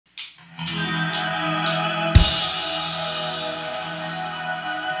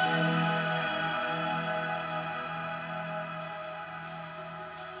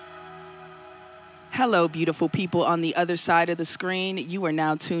Hello, beautiful people on the other side of the screen. You are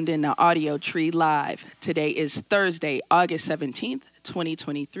now tuned in to Audiotree Live. Today is Thursday, August 17th,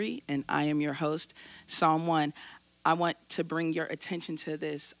 2023, and I am your host, Psalm One. I want to bring your attention to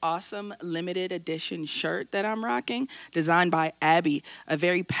this awesome limited edition shirt that I'm rocking, designed by Abby, a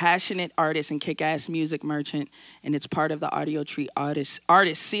very passionate artist and kick-ass music merchant, and it's part of the Audiotree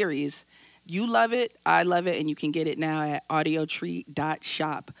Artist Series. You love it, I love it, and you can get it now at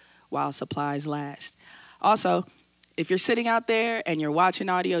audiotree.shop while supplies last. Also, if you're sitting out there and you're watching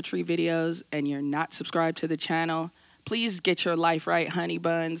Audiotree videos and you're not subscribed to the channel, please get your life right, honey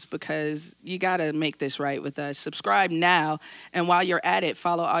buns, because you gotta make this right with us. Subscribe now, and while you're at it,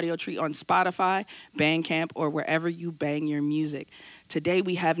 follow Audiotree on Spotify, Bandcamp, or wherever you bang your music. Today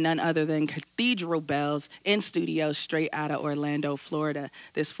we have none other than Cathedral Bells in studio straight out of Orlando, Florida.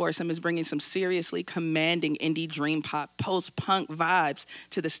 This foursome is bringing some seriously commanding indie dream pop, post-punk vibes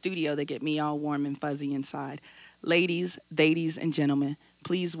to the studio that get me all warm and fuzzy inside. Ladies, and gentlemen,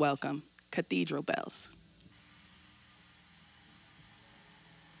 please welcome Cathedral Bells.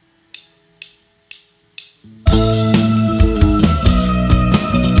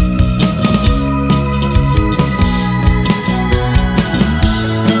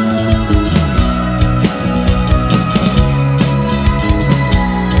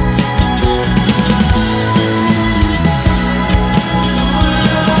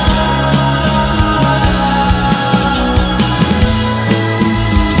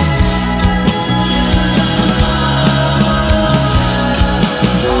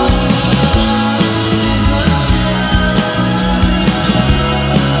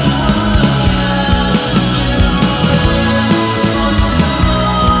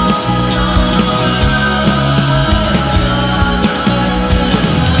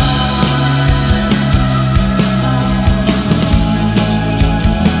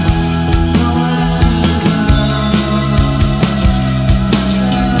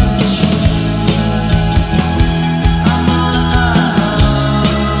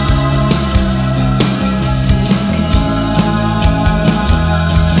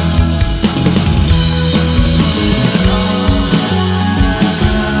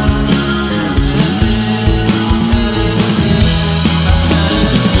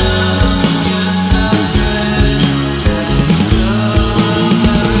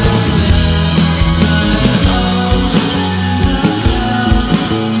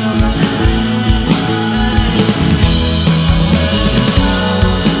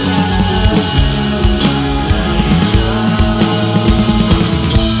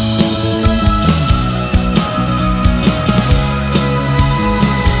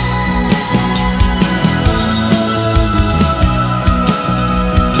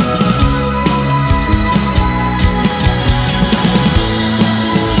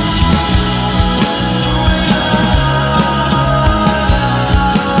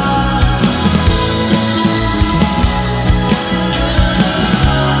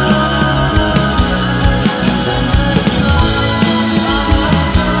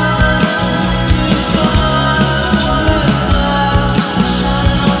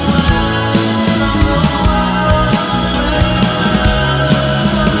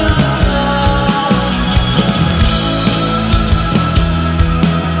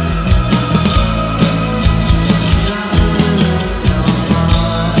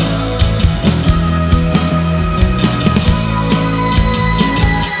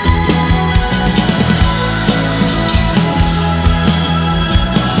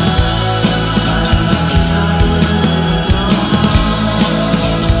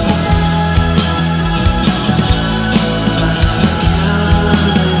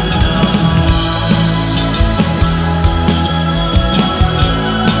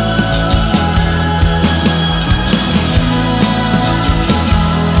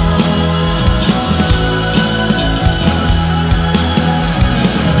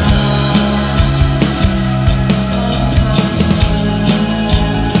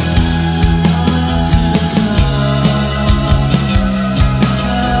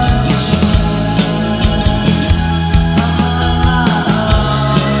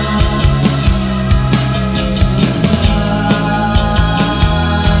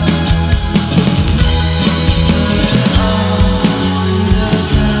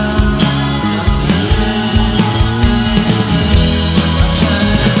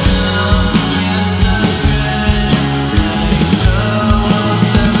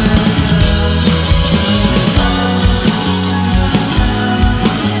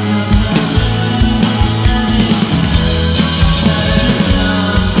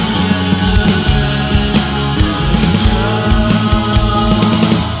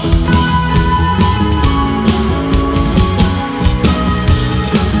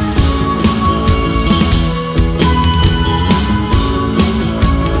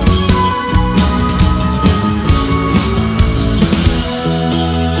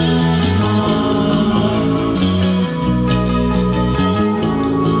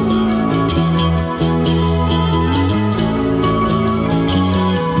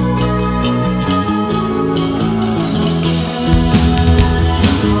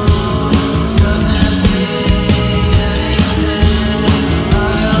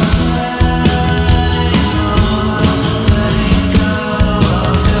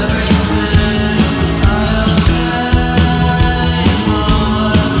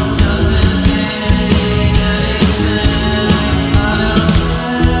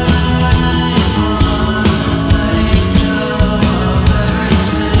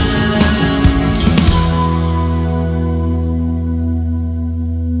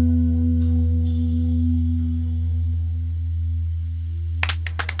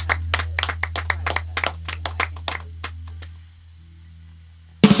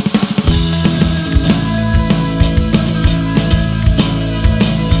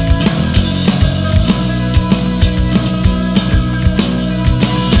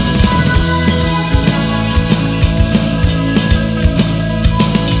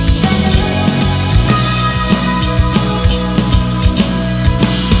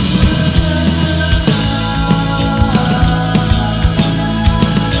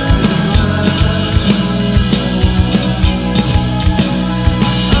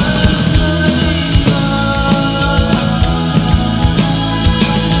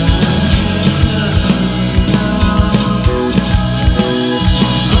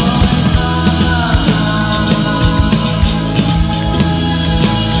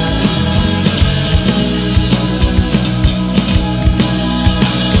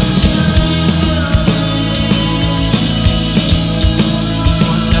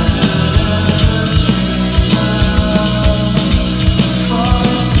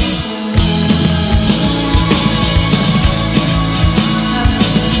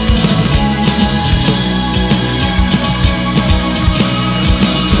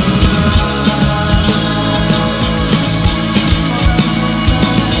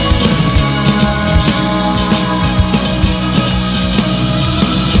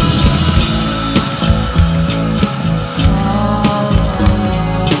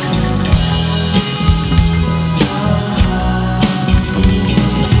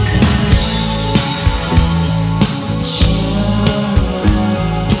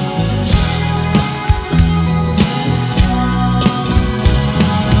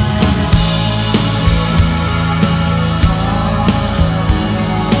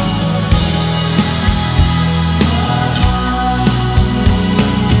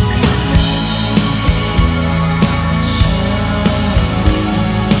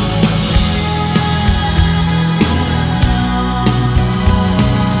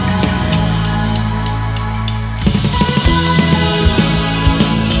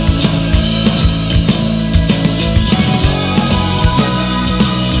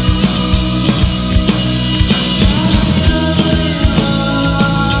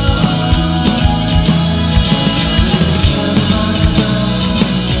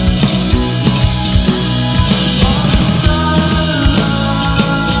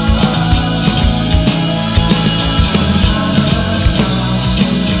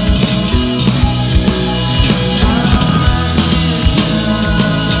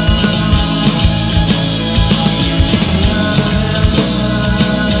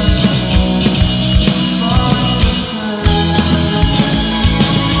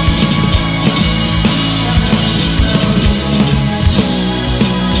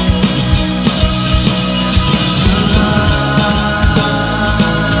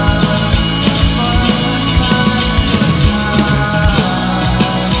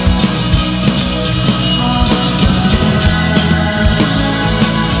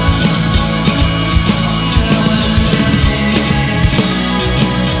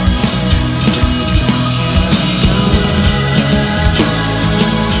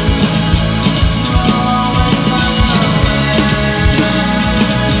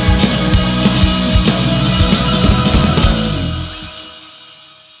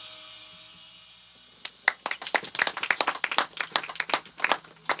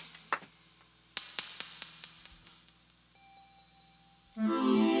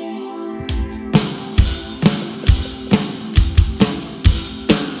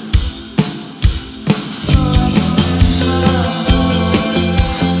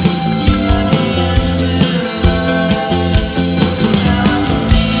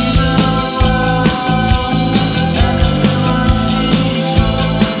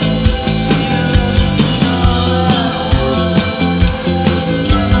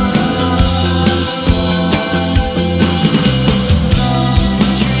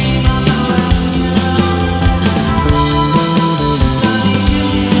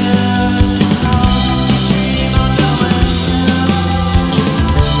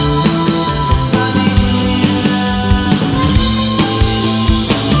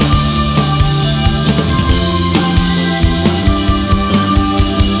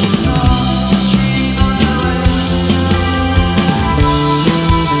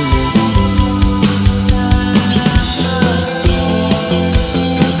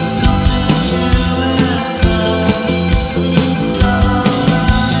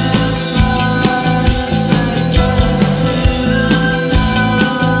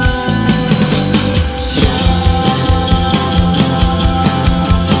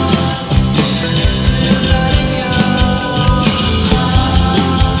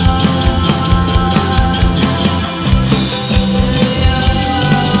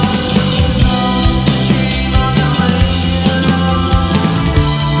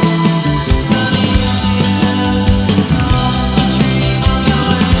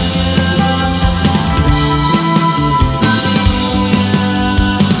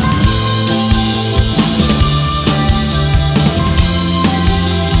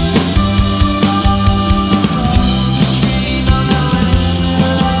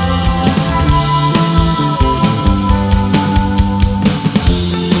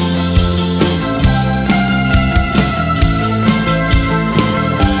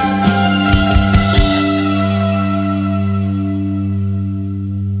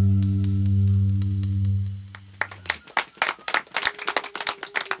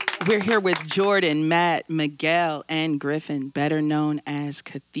 We're here with Jordan, Matt, Miguel, and Griffin, better known as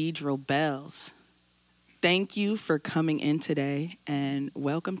Cathedral Bells. Thank you for coming in today, and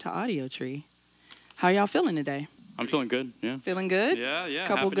welcome to Audiotree. How y'all feeling today? I'm feeling good, yeah. Feeling good? Yeah.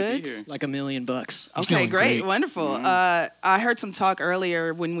 Couple happy goods? to be here. Like $1 million. Okay, great. Wonderful. Mm-hmm. I heard some talk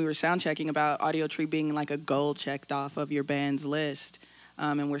earlier when we were sound checking about Audiotree being like a goal checked off of your band's list,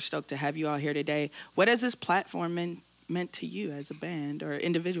 and we're stoked to have you all here today. What has this platform meant to you as a band or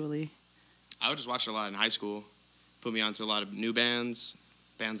individually? I would just watch a lot in high school. Put me onto a lot of new bands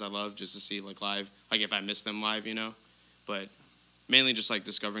I love, just to see like live, like if I miss them live, you know. But mainly just like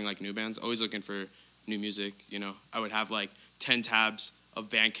discovering like new bands. Always looking for new music, you know. I would have like 10 tabs of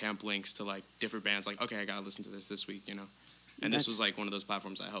Bandcamp links to like different bands. Like, okay, I gotta listen to this week, you know. And this was like one of those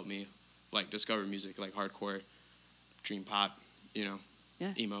platforms that helped me like discover music, like hardcore, dream pop, you know,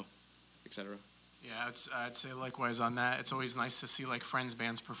 emo, etc. Yeah, I'd say likewise on that. It's always nice to see like friends'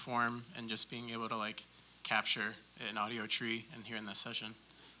 bands perform and just being able to like capture an Audiotree and hear in this session.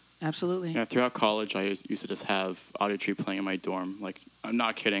 Absolutely. Yeah, throughout college, I used to just have Audiotree playing in my dorm. Like, I'm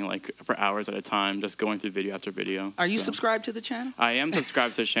not kidding, like for hours at a time, just going through video after video. Are you subscribed to the channel? I am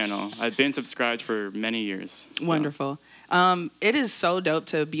subscribed to the channel. I've been subscribed for many years. So. Wonderful. It is so dope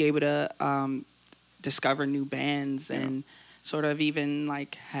to be able to discover new bands and sort of even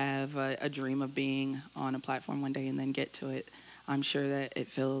like have a dream of being on a platform one day and then get to it. I'm sure that it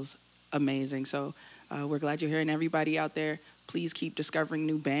feels amazing. So we're glad you're here, and everybody out there, please keep discovering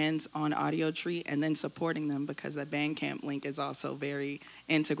new bands on Audiotree and then supporting them, because that Bandcamp link is also very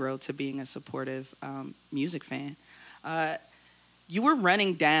integral to being a supportive music fan. You were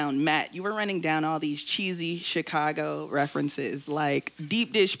running down, Matt, all these cheesy Chicago references like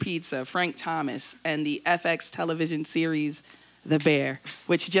Deep Dish Pizza, Frank Thomas, and the FX television series The Bear,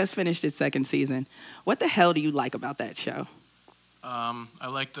 which just finished its second season. What the hell do you like about that show? I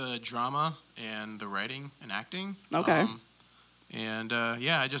like the drama and the writing and acting. Okay.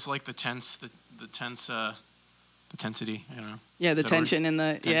 I just like the tensity, you know. Yeah, the tension and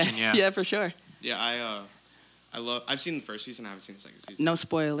the tension, yeah, for sure. Yeah, I've seen the first season, I haven't seen the second season. No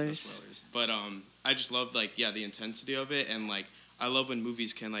spoilers. But I just love like the intensity of it, and like I love when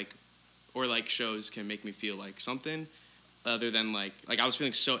movies can like, or like shows can make me feel like something other than like I was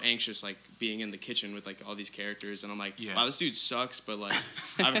feeling so anxious like being in the kitchen with like all these characters, and I'm like, wow, this dude sucks, but like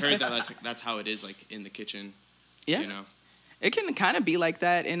I've heard that's how it is like in the kitchen. Yeah. You know. It can kind of be like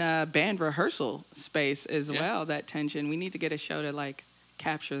that in a band rehearsal space as well, that tension. We need to get a show to like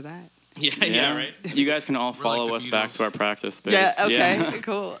capture that. Yeah, right. You guys can all follow us back to our practice space. Yeah, okay,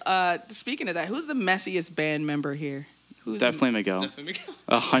 cool. Speaking of that, who's the messiest band member here? Definitely Miguel.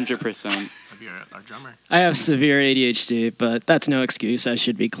 100%. That'd be our drummer. I have severe ADHD, but that's no excuse. I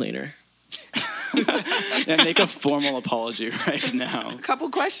should be cleaner. Yeah, make a formal apology right now. A couple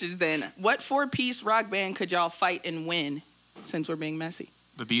questions then. What 4-piece rock band could y'all fight and win, since we're being messy?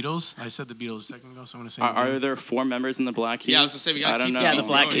 The Beatles. I said the Beatles a second ago, so I'm going to say... Are there 4 members in the Black Keys? Yeah, I was going to say, we got to keep the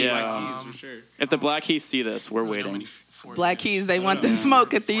Black Keys. Black Keys for sure. If the Black Keys see this, we're waiting. Black Keys, they want the smoke.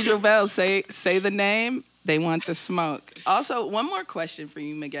 Cathedral Bells, say the name. They want the smoke. Also, one more question for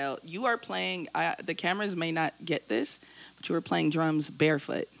you, Miguel. You are playing, the cameras may not get this, but you were playing drums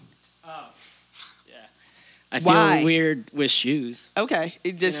barefoot. Oh, yeah. I feel weird with shoes. Okay.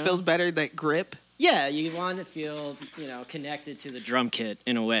 It just feels better, that grip. Yeah, you want to feel, connected to the drum kit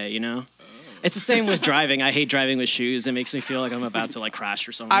in a way, you know? It's the same with driving. I hate driving with shoes. It makes me feel like I'm about to like crash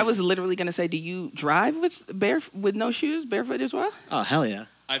or something. I was literally going to say, do you drive with no shoes, barefoot as well? Oh, hell yeah.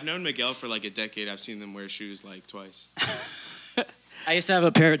 I've known Miguel for like a decade. I've seen them wear shoes like twice. I used to have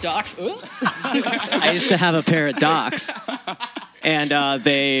a pair of Docs. And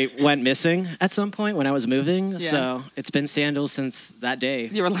they went missing at some point when I was moving. Yeah. So it's been sandals since that day.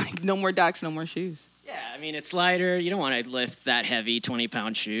 You were like, no more Docs, no more shoes. Yeah, I mean, it's lighter. You don't want to lift that heavy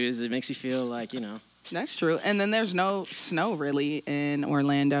 20-pound shoes. It makes you feel like, That's true. And then there's no snow really in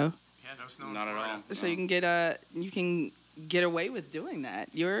Orlando. Yeah, no snow. Not at all. So you can get away with doing that.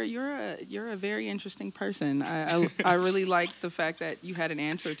 You're a very interesting person. I really like the fact that you had an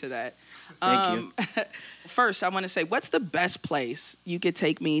answer to that. Thank you. First, I want to say, what's the best place you could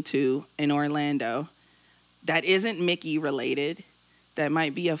take me to in Orlando that isn't Mickey related, that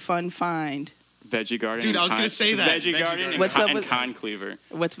might be a fun find? Veggie Garden. Dude, I was going to say that. Veggie Garden What's up with Con Cleaver.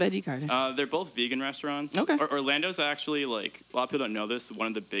 What's Veggie Garden? They're both vegan restaurants. Okay. Orlando's actually, like, a lot of people don't know this, one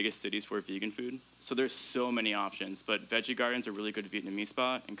of the biggest cities for vegan food. So there's so many options. But Veggie Garden's a really good Vietnamese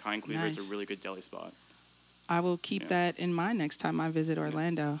spot, and Con Cleaver's a really good deli spot. I will keep that in mind next time I visit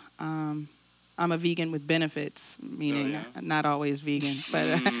Orlando. I'm a vegan with benefits, meaning not always vegan,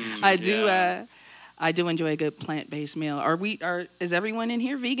 but I I do enjoy a good plant-based meal. Is everyone in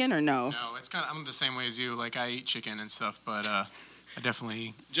here vegan or no? No, it's kind of, I'm the same way as you. Like, I eat chicken and stuff, but I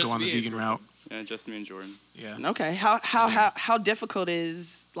definitely Just go on the me. vegan route. Yeah, just me and Jordan. Yeah. Okay. How difficult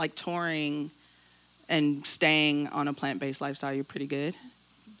is like touring and staying on a plant-based lifestyle? You're pretty good.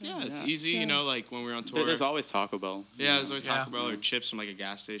 Yeah, it's Yeah. easy, you know, like when we're on tour. There's always Taco Bell. Yeah, there's always Taco Yeah. Bell or chips from like a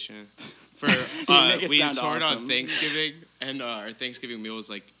gas station. For make it we sound toured awesome. on Thanksgiving, and our Thanksgiving meal was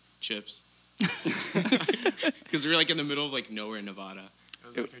like chips. Because we were like in the middle of like nowhere in Nevada. It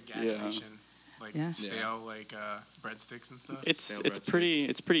was like a gas Yeah. station, like Yeah. stale, like breadsticks and stuff. It's Stale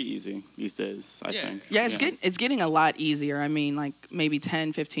pretty easy these days, I Yeah. think. Yeah, it's getting a lot easier. I mean, like maybe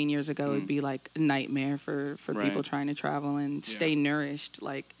 10, 15 years ago, it'd be like a nightmare for Right. people trying to travel and Yeah. stay nourished,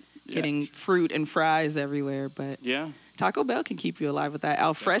 like Yeah. getting fruit and fries everywhere. But Yeah. Taco Bell can keep you alive with that.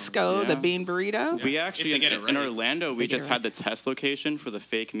 Al fresco, the Yeah. bean burrito. We If actually they get it in right. Orlando, They we get it just right. had the test location for the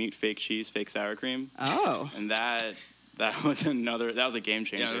fake meat, fake cheese, fake sour cream, Oh, and that was a game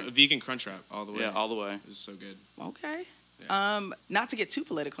changer. Yeah, a vegan crunch wrap all the way. Yeah, all the way. It was so good. okay. Yeah. Not to get too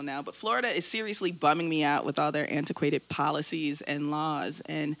political now, but Florida is seriously bumming me out with all their antiquated policies and laws.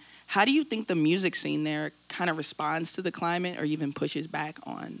 And how do you think the music scene there kind of responds to the climate or even pushes back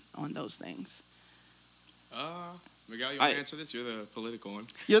on those things? Miguel, you want to answer this? You're the political one.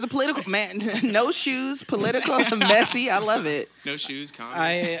 You're the political man. No shoes, political, messy. I love it. No shoes,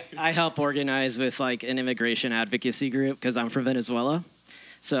 comedy. I help organize with like an immigration advocacy group because I'm from Venezuela.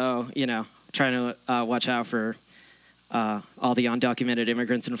 So, trying to watch out for all the undocumented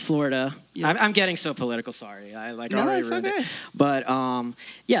immigrants in Florida. Yeah. I'm getting so political, sorry. I No, already it's ruined okay. it. But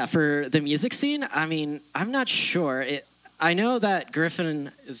yeah, for the music scene, I mean, I'm not sure. I know that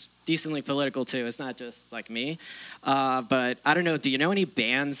Griffin is decently political too. It's not just like me. But I don't know. Do you know any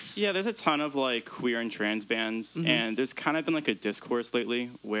bands? Yeah, there's a ton of like queer and trans bands, and there's kind of been like a discourse lately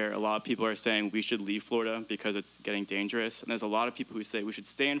where a lot of people are saying we should leave Florida because it's getting dangerous, and there's a lot of people who say we should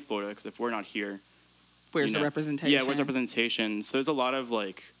stay in Florida because if we're not here, Where's the representation? Yeah, where's representation? So there's a lot of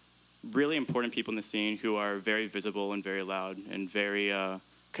like really important people in the scene who are very visible and very loud and very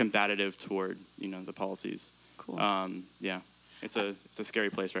combative toward the policies. Cool. Yeah, it's a scary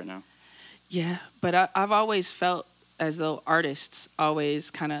place right now. Yeah, but I've always felt as though artists always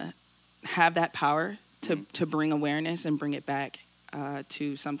kind of have that power to bring awareness and bring it back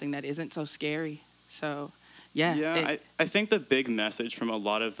to something that isn't so scary. So, yeah. Yeah, I think the big message from a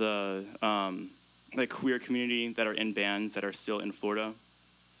lot of the like queer community that are in bands that are still in Florida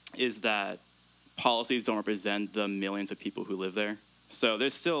is that policies don't represent the millions of people who live there. So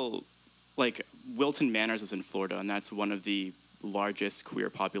there's still, like, Wilton Manors is in Florida, and that's one of the largest queer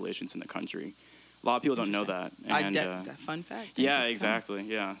populations in the country. A lot of people don't know that. And, fun fact. yeah, exactly.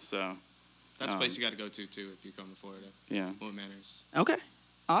 Yeah, so. That's a place you got to go to, too, if you come to Florida. Yeah. What Manors. Okay.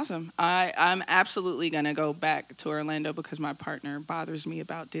 Awesome. I'm absolutely going to go back to Orlando because my partner bothers me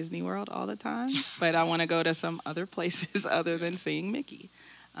about Disney World all the time. But I want to go to some other places other than seeing Mickey.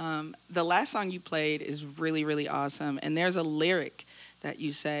 The last song you played is really, really awesome. And there's a lyric that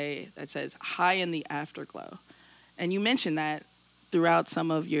you say that says, high in the afterglow. And you mentioned that throughout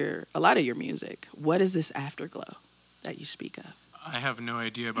a lot of your music. What is this afterglow that you speak of? I have no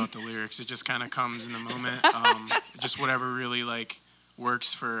idea about the lyrics. It just kind of comes in the moment. Just whatever really like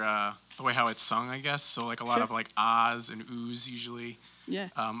works for the way how it's sung, I guess. So like a lot of like ahs and oohs usually. Yeah.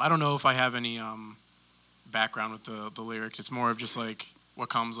 I don't know if I have any background with the lyrics. It's more of just like what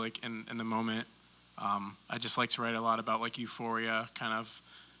comes like in the moment. I just like to write a lot about like euphoria kind of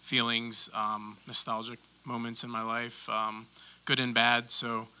feelings, nostalgic moments in my life, good and bad.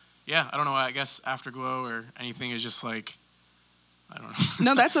 So yeah, I don't know. I guess afterglow or anything is just like, I don't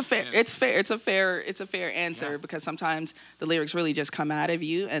know. No, that's a fair. It's fair. It's a fair answer Yeah. because sometimes the lyrics really just come out of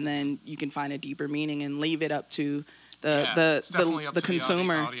you, and then you can find a deeper meaning and leave it up to it's definitely up the to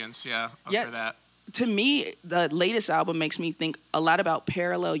consumer. the audience. Yeah, Yeah. for that. To me, the latest album makes me think a lot about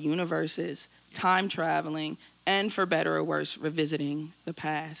parallel universes, time traveling, and for better or worse, revisiting the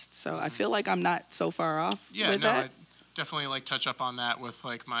past. So I feel like I'm not so far off Yeah, with no, that. I definitely like touch up on that with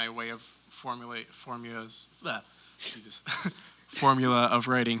like my way of formulas. Formula of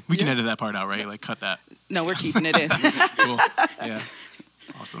writing. We can edit that part out, right? Like cut that. No, we're keeping it in. Cool. Yeah.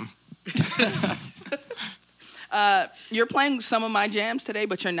 Awesome. You're playing some of my jams today,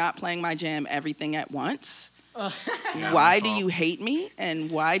 but you're not playing my jam Everything at Once. Yeah, Why my do fault. you hate me, and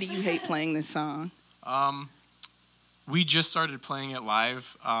why do you hate playing this song? We just started playing it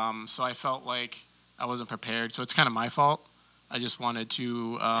live, so I felt like I wasn't prepared. So it's kind of my fault. I just wanted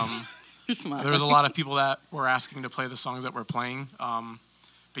to. You're smiling. There was a lot of people that were asking to play the songs that we're playing. But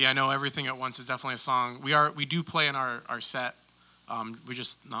yeah, I know Everything at Once is definitely a song. We do play in our set We're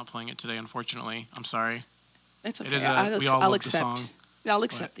just not playing it today, unfortunately. I'm sorry. It's okay. It is we all love the song. I'll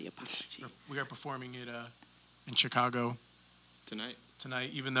accept the apology. We are performing it in Chicago Tonight.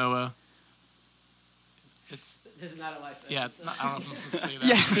 even though This is not a live yeah, it's not, I don't know if I'm supposed to say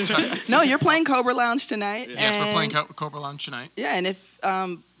that. Yeah. No, you're playing Cobra Lounge tonight. Yes, we're playing Cobra Lounge tonight. Yeah, and if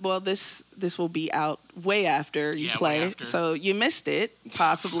this will be out way after you play, way after. so you missed it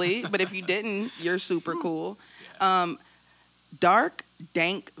possibly. But if you didn't, you're super cool. Dark,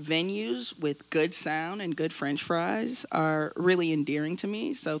 dank venues with good sound and good French fries are really endearing to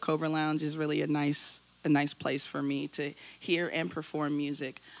me. So Cobra Lounge is really a nice place for me to hear and perform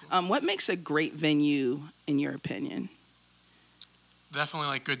music. What makes a great venue, in your opinion? Definitely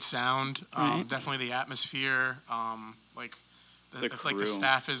like good sound. Right. Definitely the atmosphere. Like the crew.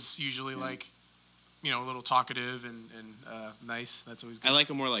 staff is usually like, a little talkative and nice. That's always good. I like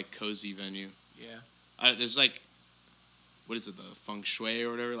a more like cozy venue. Yeah. There's like, what is it, the feng shui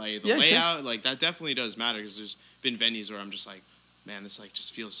or whatever? Like the Yeah, layout, sure. like that definitely does matter because there's been venues where I'm just like, man, this like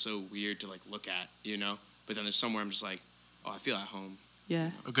just feels so weird to like look at, But then there's somewhere I'm just like, oh, I feel at home. Yeah.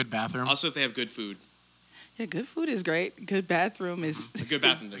 A good bathroom. Also, if they have good food. Yeah, good food is great. Good bathroom is A good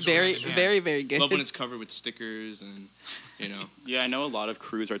bathroom is very, great. very, very good. Love when it's covered with stickers and, Yeah, I know a lot of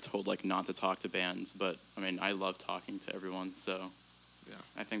crews are told like not to talk to bands, but I mean, I love talking to everyone, so Yeah.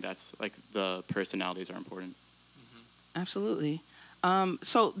 I think that's like the personalities are important. Absolutely.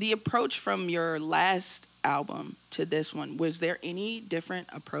 So the approach from your last album to this one, was there any different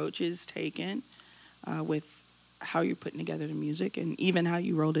approaches taken with how you're putting together the music and even how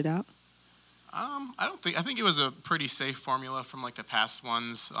you rolled it out? I think it was a pretty safe formula from like the past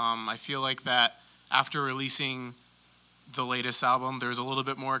ones. I feel like that after releasing the latest album, there's a little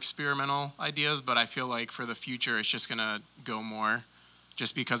bit more experimental ideas, but I feel like for the future, it's just gonna go more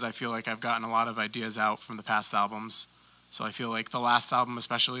just because I feel like I've gotten a lot of ideas out from the past albums. So I feel like the last album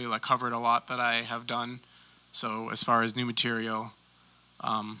especially like covered a lot that I have done. So as far as new material,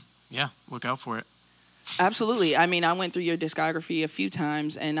 look out for it. Absolutely. I mean, I went through your discography a few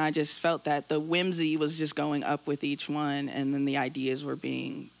times, and I just felt that the whimsy was just going up with each one, and then the ideas were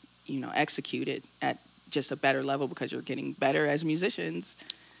being, executed at just a better level because you're getting better as musicians.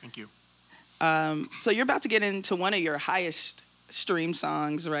 Thank you. So you're about to get into one of your highest stream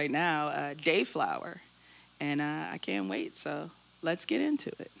songs right now, Dayflower, and I can't wait. So let's get into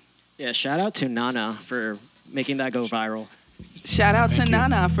it. Yeah, shout out to Nana for making that go viral. Shout out Thank to you.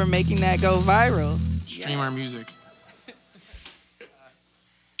 Nana for making that go viral. Stream our music.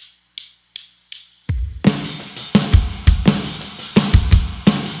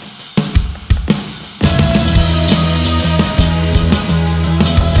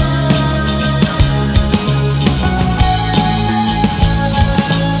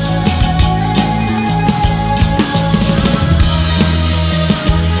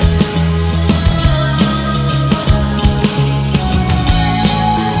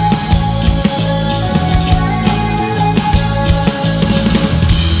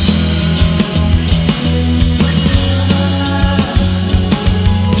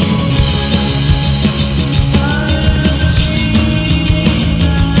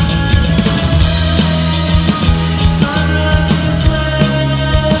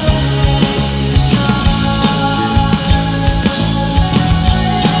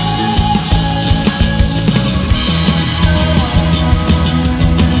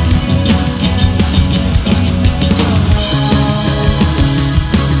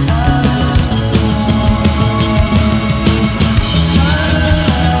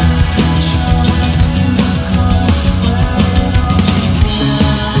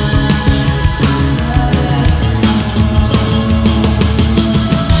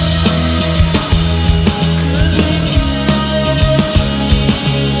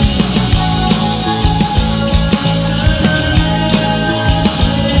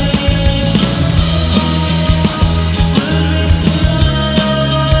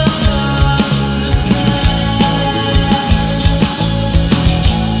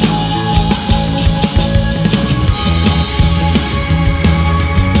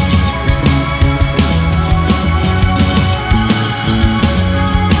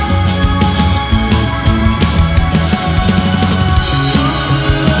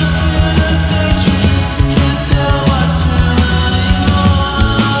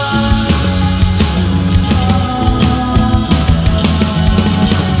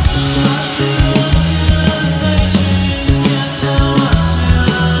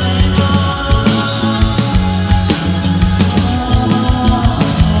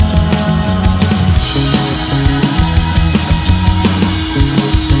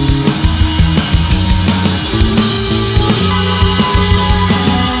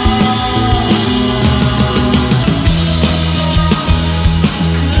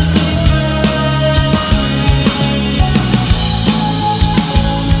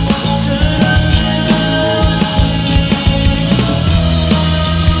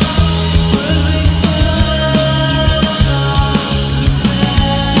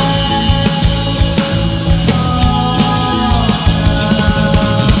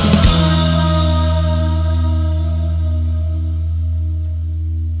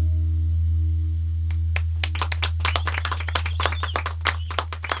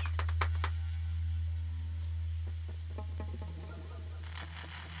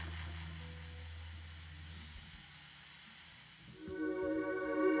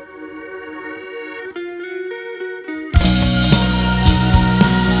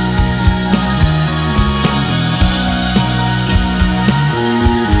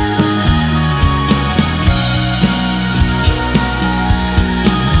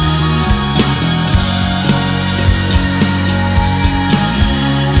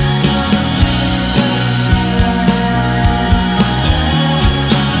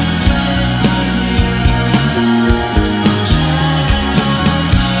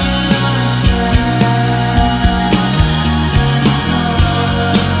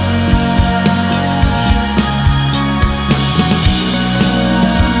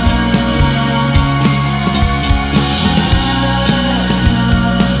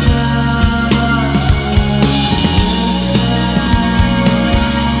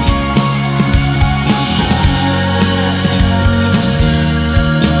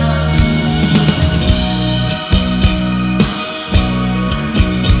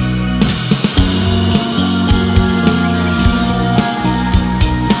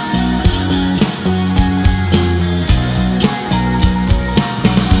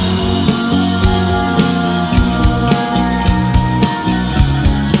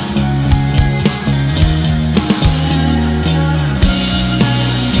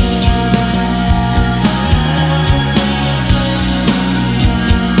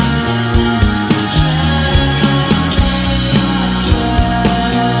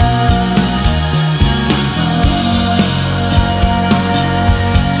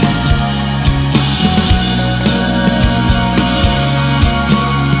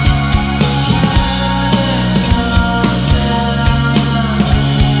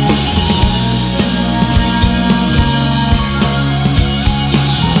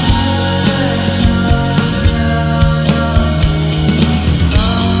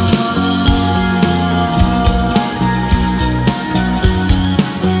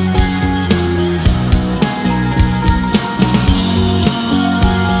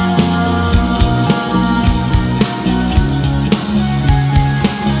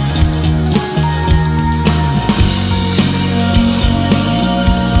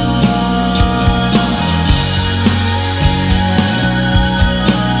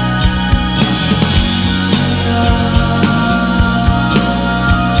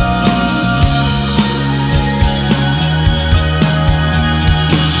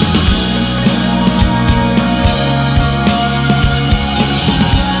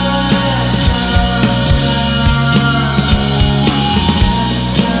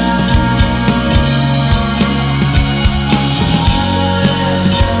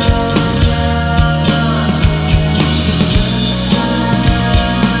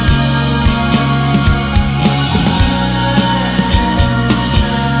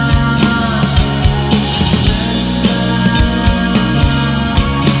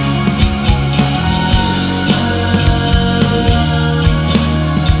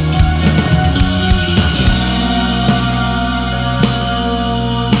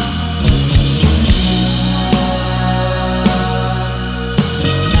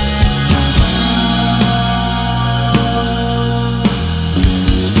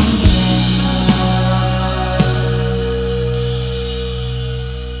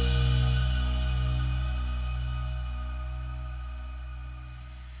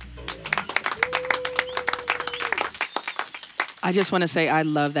 I just want to say I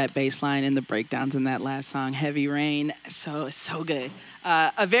love that bass line and the breakdowns in that last song, Heavy Rain. So good.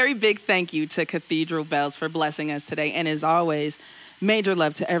 A very big thank you to Cathedral Bells for blessing us today. And as always, major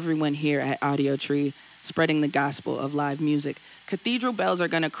love to everyone here at Audiotree, spreading the gospel of live music. Cathedral Bells are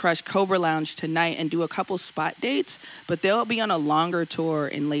going to crush Cobra Lounge tonight and do a couple spot dates, but they'll be on a longer tour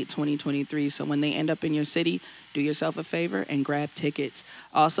in late 2023. So when they end up in your city, do yourself a favor and grab tickets.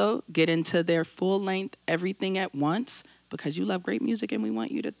 Also, get into their full-length Everything at Once, because you love great music and we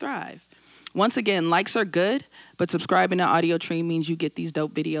want you to thrive. Once again, likes are good, but subscribing to Audiotree means you get these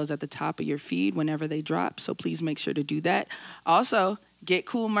dope videos at the top of your feed whenever they drop, so please make sure to do that. Also, get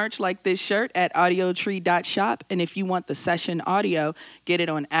cool merch like this shirt at audiotree.shop, and if you want the session audio, get it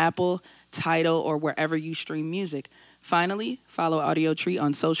on Apple, Tidal, or wherever you stream music. Finally, follow Audiotree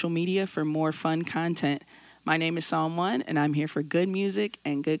on social media for more fun content. My name is Psalm One, and I'm here for good music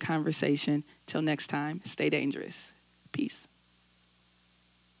and good conversation. Till next time, stay dangerous. Peace.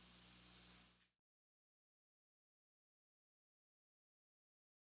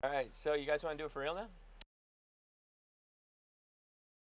 All right, so you guys want to do it for real now?